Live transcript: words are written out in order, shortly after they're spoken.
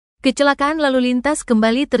Kecelakaan lalu lintas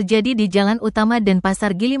kembali terjadi di Jalan Utama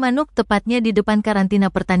Denpasar-Gilimanuk, tepatnya di depan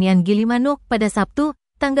Karantina Pertanian Gilimanuk pada Sabtu,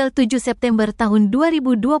 tanggal 7 September tahun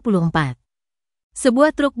 2024.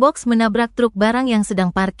 Sebuah truk box menabrak truk barang yang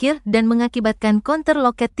sedang parkir dan mengakibatkan konter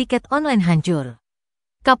loket tiket online hancur.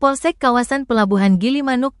 Kapolsek Kawasan Pelabuhan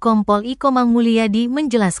Gilimanuk Kompol I Komang Muliyadi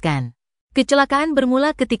menjelaskan, kecelakaan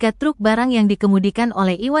bermula ketika truk barang yang dikemudikan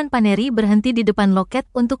oleh Iwan Paneri berhenti di depan loket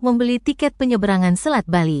untuk membeli tiket penyeberangan Selat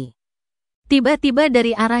Bali. Tiba-tiba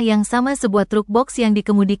dari arah yang sama sebuah truk box yang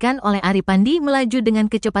dikemudikan oleh Aripandi melaju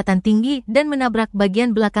dengan kecepatan tinggi dan menabrak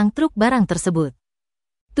bagian belakang truk barang tersebut.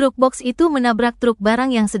 Truk box itu menabrak truk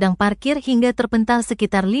barang yang sedang parkir hingga terpental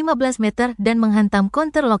sekitar 15 meter dan menghantam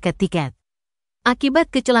konter loket tiket. Akibat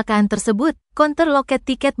kecelakaan tersebut, konter loket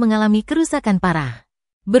tiket mengalami kerusakan parah.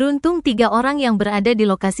 Beruntung 3 orang yang berada di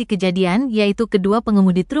lokasi kejadian, yaitu kedua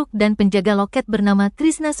pengemudi truk dan penjaga loket bernama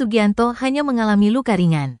Krisna Sugianto, hanya mengalami luka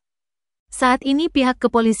ringan. Saat ini pihak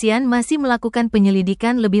kepolisian masih melakukan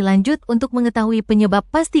penyelidikan lebih lanjut untuk mengetahui penyebab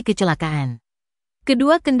pasti kecelakaan.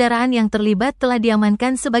 Kedua kendaraan yang terlibat telah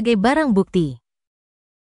diamankan sebagai barang bukti.